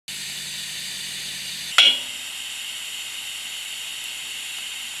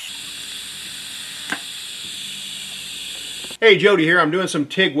Hey, Jody here. I'm doing some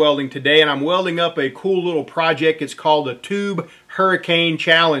TIG welding today, and I'm welding up a cool little project. It's called the Tube Hurricane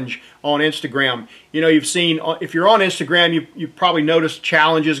Challenge on Instagram. You know, you've seen, if you're on Instagram, you've probably noticed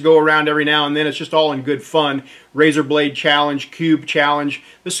challenges go around every now and then. It's just all in good fun. Razor blade challenge, cube challenge.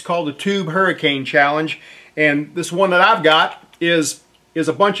 This is called the Tube Hurricane Challenge, and this one that I've got is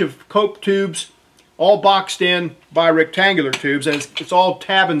a bunch of cope tubes all boxed in by rectangular tubes, and it's all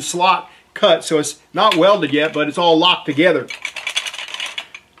tab and slot cut, so it's not welded yet, but it's all locked together.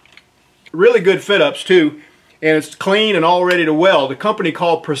 Really good fit ups too, and it's clean and all ready to weld. A company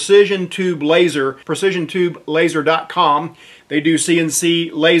called Precision Tube Laser, PrecisionTubeLaser.com. They do CNC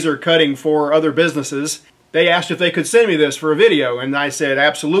laser cutting for other businesses. They asked if they could send me this for a video, and I said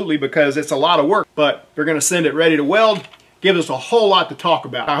absolutely, because it's a lot of work, but they're going to send it ready to weld. Gives us a whole lot to talk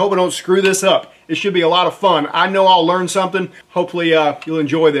about. I hope I don't screw this up. It should be a lot of fun. I know I'll learn something. Hopefully you'll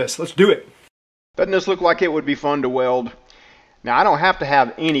enjoy this. Let's do it. Doesn't this look like it would be fun to weld? Now, I don't have to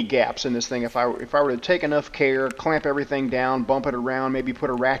have any gaps in this thing. If I were to take enough care, clamp everything down, bump it around, maybe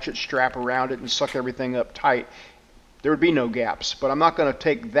put a ratchet strap around it and suck everything up tight, there would be no gaps. But I'm not going to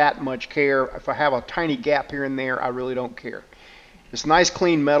take that much care. If I have a tiny gap here and there, I really don't care. It's nice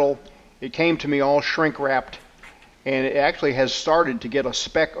clean metal. It came to me all shrink wrapped, and it actually has started to get a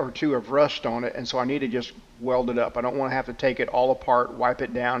speck or two of rust on it, and so I need to just weld it up. I don't want to have to take it all apart, wipe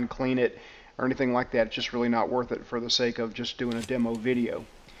it down, clean it, or anything like that. It's just really not worth it for the sake of just doing a demo video.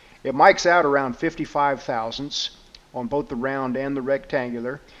 It mics out around 55 thousandths on both the round and the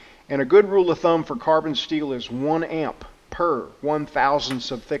rectangular, and a good rule of thumb for carbon steel is 1 amp per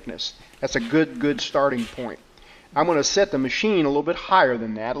 1,000ths of thickness. That's a good starting point. I'm going to set the machine a little bit higher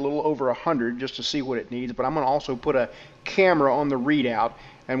than that, a little over 100, just to see what it needs, but I'm going to also put a camera on the readout,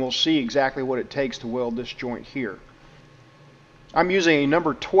 and we'll see exactly what it takes to weld this joint here. I'm using a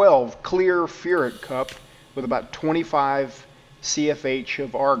number 12 clear ferrite cup with about 25 CFH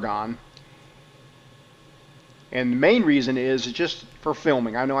of argon, and the main reason is just for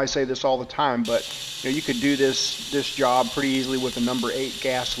filming. I know I say this all the time, but you could do this job pretty easily with a number 8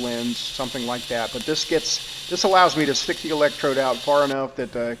 gas lens, something like that. But this allows me to stick the electrode out far enough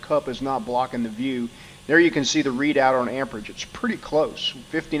that the cup is not blocking the view. There you can see the readout on amperage. It's pretty close,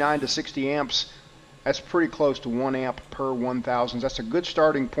 59 to 60 amps. That's pretty close to 1 amp per 1,000. That's a good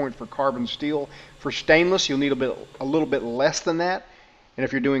starting point for carbon steel. For stainless, you'll need a little bit less than that. And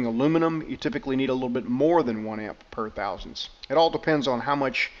if you're doing aluminum, you typically need a little bit more than 1 amp per thousandths. It all depends on how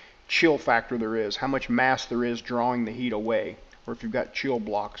much chill factor there is, how much mass there is drawing the heat away, or if you've got chill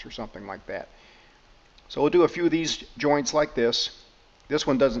blocks or something like that. So we'll do a few of these joints like this. This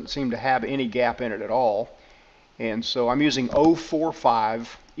one doesn't seem to have any gap in it at all. And so I'm using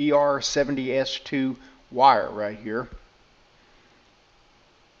 045 ER70S2 wire right here.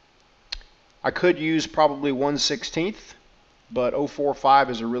 I could use probably 1/16, but 045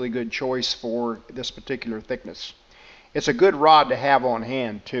 is a really good choice for this particular thickness. It's a good rod to have on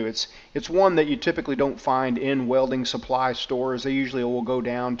hand too. It's one that you typically don't find in welding supply stores. They usually will go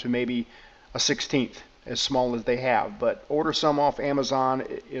down to maybe a 1/16, as small as they have. But order some off Amazon.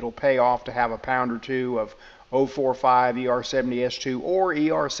 It'll pay off to have a pound or two of 045 ER70S2 or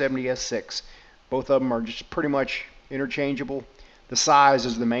ER70S6. Both of them are just pretty much interchangeable. The size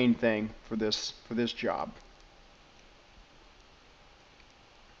is the main thing for this job.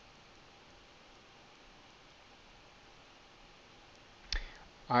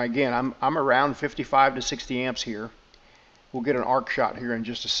 Again, I'm around 55 to 60 amps here. We'll get an arc shot here in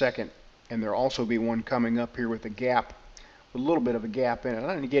just a second, and there'll also be one coming up here with a gap, with a little bit of a gap in it.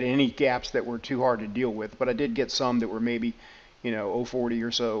 I didn't get any gaps that were too hard to deal with, but I did get some that were maybe, 040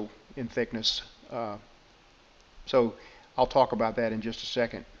 or so in thickness. So I'll talk about that in just a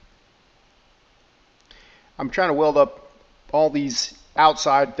second. I'm trying to weld up all these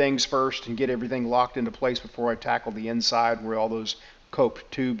outside things first and get everything locked into place before I tackle the inside where all those cope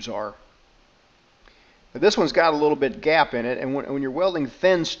tubes are. But this one's got a little bit gap in it, and when you're welding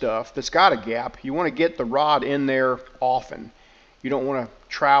thin stuff that's got a gap, you want to get the rod in there often. You don't want to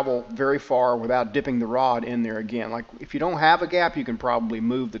travel very far without dipping the rod in there again. Like if you don't have a gap, you can probably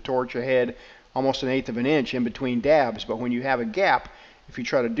move the torch ahead almost 1/8 of an inch in between dabs, but when you have a gap, if you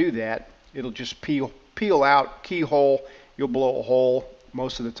try to do that, it'll just peel out, keyhole, you'll blow a hole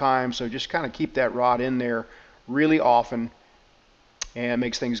most of the time. So just kind of keep that rod in there really often, and it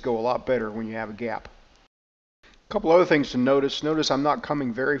makes things go a lot better when you have a gap. A couple other things to notice. Notice I'm not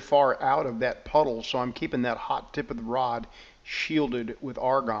coming very far out of that puddle, so I'm keeping that hot tip of the rod shielded with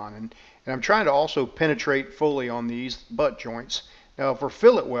argon. And I'm trying to also penetrate fully on these butt joints. Now for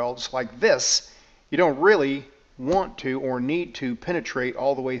fillet welds like this, you don't really want to or need to penetrate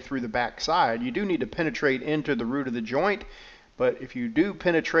all the way through the back side. You do need to penetrate into the root of the joint, But if you do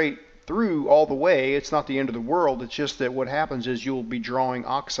penetrate through all the way, it's not the end of the world. It's just that what happens is you'll be drawing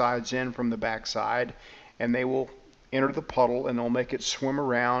oxides in from the backside, and they will enter the puddle, and they'll make it swim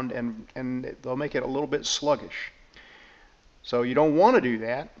around, and they'll make it a little bit sluggish. So you don't want to do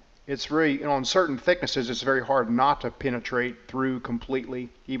that. It's very, you know, on certain thicknesses, it's very hard not to penetrate through completely,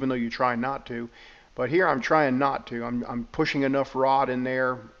 even though you try not to. But here I'm trying not to. I'm pushing enough rod in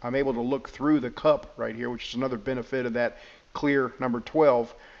there. I'm able to look through the cup right here, which is another benefit of that clear number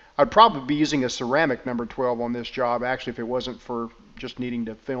 12. I'd probably be using a ceramic number 12 on this job, actually, if it wasn't for just needing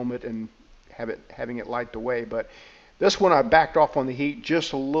to film it and having it light the way. But this one I backed off on the heat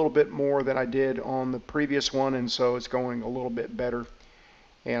just a little bit more than I did on the previous one, and so it's going a little bit better.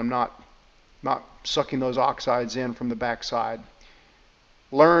 And I'm not sucking those oxides in from the backside.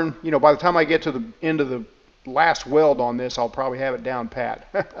 Learn, you know, by the time I get to the end of the last weld on this, I'll probably have it down pat.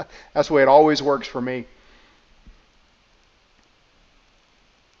 That's the way it always works for me.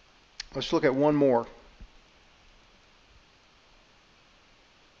 Let's look at one more.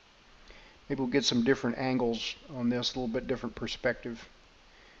 Maybe we'll get some different angles on this, a little bit different perspective.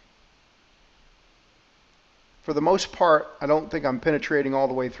 For the most part, I don't think I'm penetrating all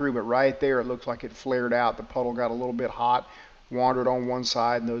the way through, but right there it looks like it flared out. The puddle got a little bit hot, wandered on one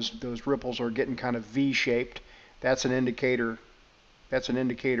side, and those ripples are getting kind of V-shaped. That's an indicator. That's an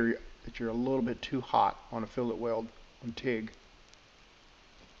indicator that you're a little bit too hot on a fillet weld on TIG.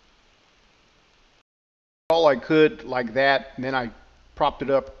 All I could like that, and then I propped it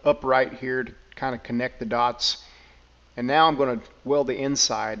up upright here to kind of connect the dots. And now I'm going to weld the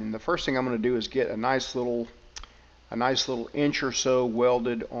inside, and the first thing I'm going to do is get a nice little inch or so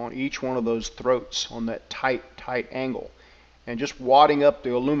welded on each one of those throats on that tight angle. And just wadding up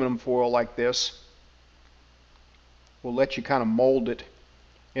the aluminum foil like this will let you kind of mold it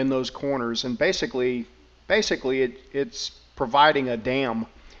in those corners. And basically it's providing a dam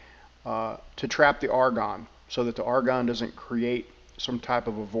to trap the argon, so that the argon doesn't create some type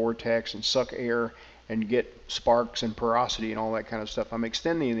of a vortex and suck air and get sparks and porosity and all that kind of stuff. I'm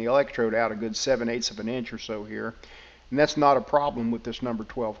extending the electrode out a good 7/8 of an inch or so here, and that's not a problem with this number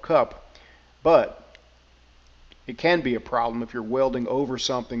 12 cup, but it can be a problem if you're welding over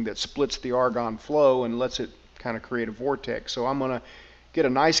something that splits the argon flow and lets it kind of create a vortex. So I'm going to get a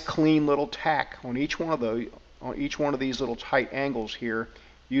nice clean little tack on each one of these little tight angles here,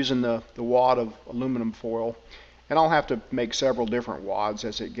 using the wad of aluminum foil. And I'll have to make several different wads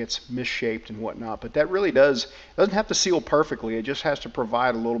as it gets misshaped and whatnot. But that really doesn't have to seal perfectly. It just has to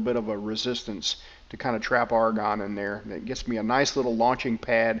provide a little bit of a resistance to kind of trap argon in there. And it gets me a nice little launching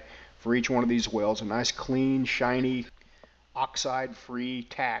pad for each one of these welds. A nice clean, shiny, oxide-free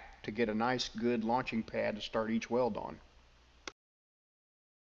tack to get a nice, good launching pad to start each weld on.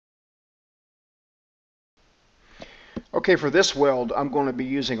 Okay, for this weld, I'm going to be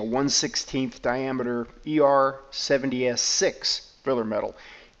using a 1/16 diameter ER70S6 filler metal.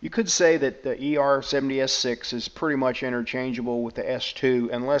 You could say that the ER70S6 is pretty much interchangeable with the S2,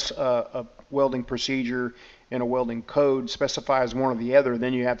 unless a welding procedure in a welding code specifies one or the other,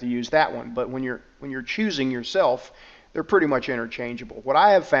 then you have to use that one. But when you're choosing yourself, they're pretty much interchangeable. What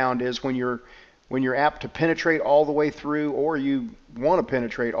I have found is when you're apt to penetrate all the way through, or you want to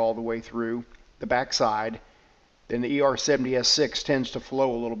penetrate all the way through the backside, then the ER70S6 tends to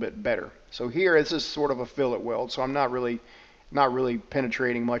flow a little bit better. So here, this is sort of a fillet weld, so I'm not really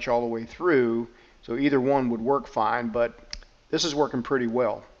penetrating much all the way through, so either one would work fine, but this is working pretty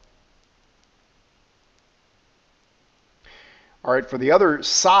well. All right, for the other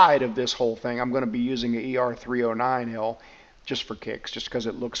side of this whole thing, I'm going to be using an ER309L just for kicks, just because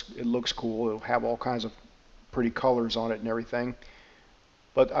it looks cool. It'll have all kinds of pretty colors on it and everything.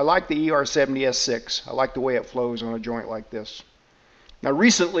 But I like the ER70S6. I like the way it flows on a joint like this. Now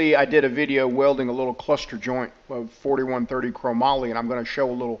recently I did a video welding a little cluster joint of 4130 chromoly, and I'm going to show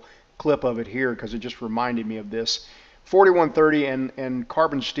a little clip of it here because it just reminded me of this. 4130 and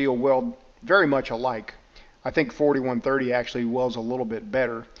carbon steel weld very much alike. I think 4130 actually welds a little bit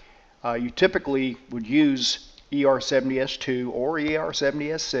better. You typically would use ER70S2 or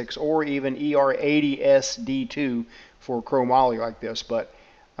ER70S6 or even ER80SD2 for chromoly like this, but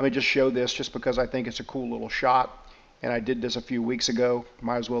let me just show this just because I think it's a cool little shot, and I did this a few weeks ago.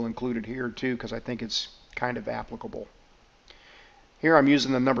 Might as well include it here too because I think it's kind of applicable. Here I'm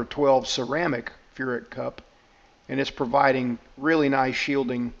using the number 12 ceramic Furic cup, and it's providing really nice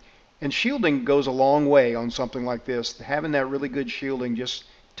shielding, and shielding goes a long way on something like this. Having that really good shielding just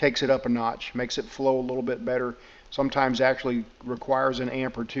takes it up a notch, makes it flow a little bit better. Sometimes actually requires an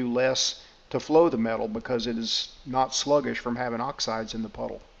amp or two less to flow the metal because it is not sluggish from having oxides in the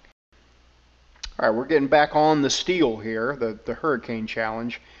puddle. All right, we're getting back on the steel here, the Hurricane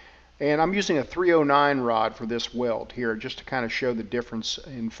Challenge. And I'm using a 309 rod for this weld here, just to kind of show the difference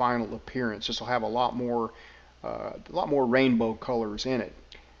in final appearance. This will have a lot more rainbow colors in it.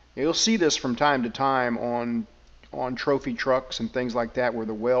 You'll see this from time to time on trophy trucks and things like that, where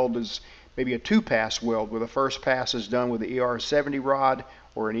the weld is maybe a two-pass weld, where the first pass is done with the ER70 rod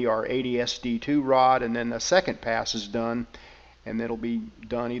or an ER80 SD2 rod, and then the second pass is done, and it'll be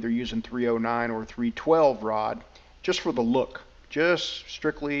done either using 309 or 312 rod, just for the look. Just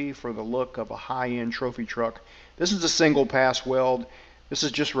strictly for the look of a high-end trophy truck. This is a single pass weld. This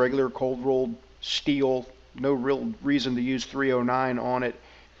is just regular cold rolled steel. No real reason to use 309 on it.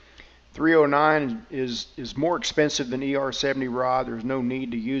 309 is more expensive than ER70 rod. There's no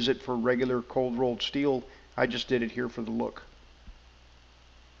need to use it for regular cold rolled steel. I just did it here for the look.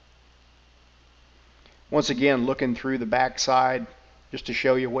 Once again, looking through the back side just to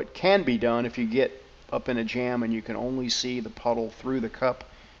show you what can be done if you get up in a jam and you can only see the puddle through the cup.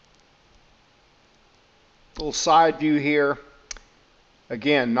 Little side view here.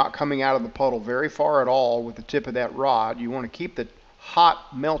 Again, not coming out of the puddle very far at all with the tip of that rod. You want to keep the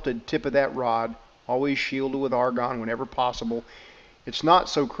hot melted tip of that rod always shielded with argon whenever possible. It's not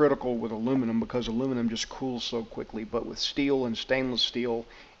so critical with aluminum because aluminum just cools so quickly, but with steel and stainless steel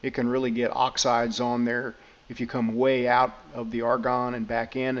it can really get oxides on there if you come way out of the argon and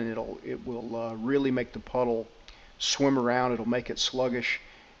back in, and it will really make the puddle swim around. It'll make it sluggish.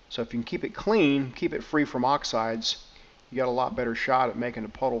 So if you can keep it clean, keep it free from oxides, you got a lot better shot at making the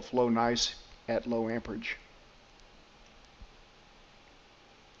puddle flow nice at low amperage.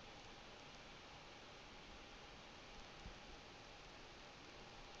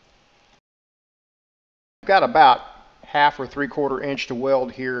 I've got about half or 3/4 inch to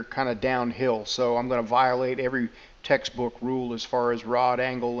weld here, kind of downhill, so I'm going to violate every textbook rule as far as rod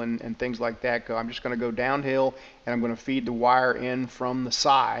angle and things like that go. I'm just going to go downhill and I'm going to feed the wire in from the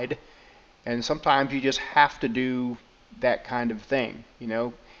side, and sometimes you just have to do that kind of thing. You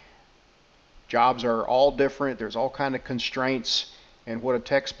know, jobs are all different. There's all kind of constraints, and what a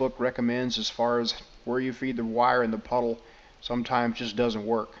textbook recommends as far as where you feed the wire in the puddle sometimes just doesn't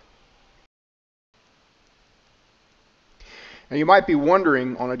work. Now you might be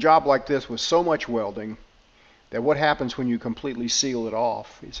wondering, on a job like this with so much welding, that what happens when you completely seal it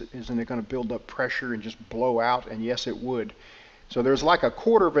off? Isn't it going to build up pressure and just blow out? And yes, it would. So there's like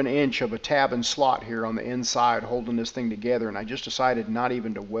 1/4 inch of a tab and slot here on the inside holding this thing together, and I just decided not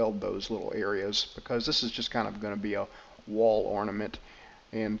even to weld those little areas because this is just kind of going to be a wall ornament,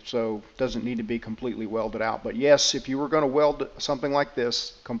 and so it doesn't need to be completely welded out. But yes, if you were going to weld something like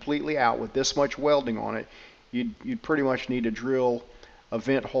this completely out with this much welding on it, you'd pretty much need to drill a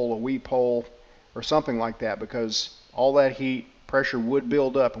vent hole, a weep hole, or something like that, because all that heat, pressure would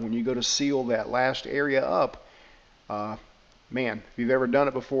build up, and when you go to seal that last area up, man, if you've ever done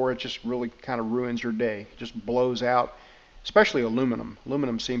it before, it just really kind of ruins your day. It just blows out, especially aluminum.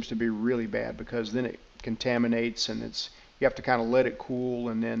 Aluminum seems to be really bad because then it contaminates, and you have to kind of let it cool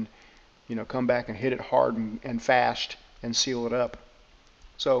and then, you know, come back and hit it hard and fast and seal it up.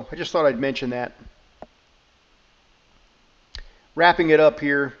 So I just thought I'd mention that. Wrapping it up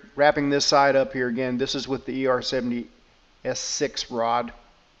here, wrapping this side up here again, this is with the ER70 S6 rod.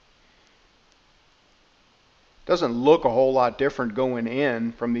 Doesn't look a whole lot different going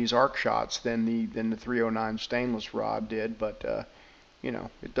in from these arc shots than the 309 stainless rod did, but you know,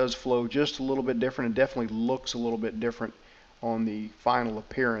 it does flow just a little bit different. It definitely looks a little bit different on the final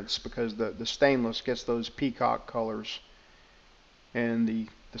appearance because the stainless gets those peacock colors, and the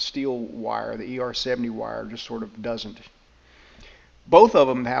steel wire, the ER70 wire, just sort of doesn't. Both of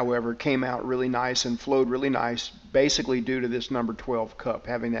them, however, came out really nice and flowed really nice, basically due to this number 12 cup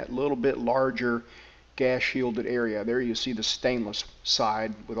having that little bit larger gas shielded area. There you see the stainless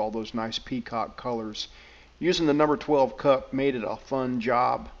side with all those nice peacock colors. Using the number 12 cup made it a fun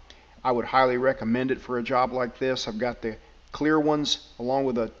job. I would highly recommend it for a job like this. I've got the clear ones along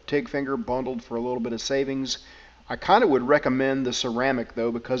with a TIG finger bundled for a little bit of savings. I kind of would recommend the ceramic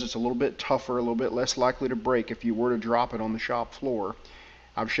though, because it's a little bit tougher, a little bit less likely to break if you were to drop it on the shop floor.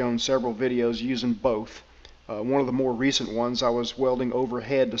 I've shown several videos using both. One of the more recent ones, I was welding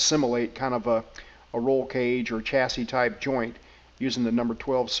overhead to simulate kind of a roll cage or chassis type joint using the number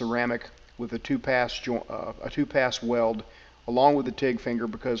 12 ceramic with a two-pass weld along with the TIG finger,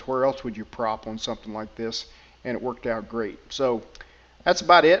 because where else would you prop on something like this? And it worked out great. So that's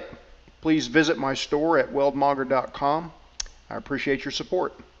about it. Please visit my store at weldmonger.com. I appreciate your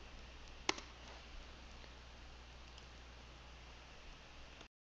support.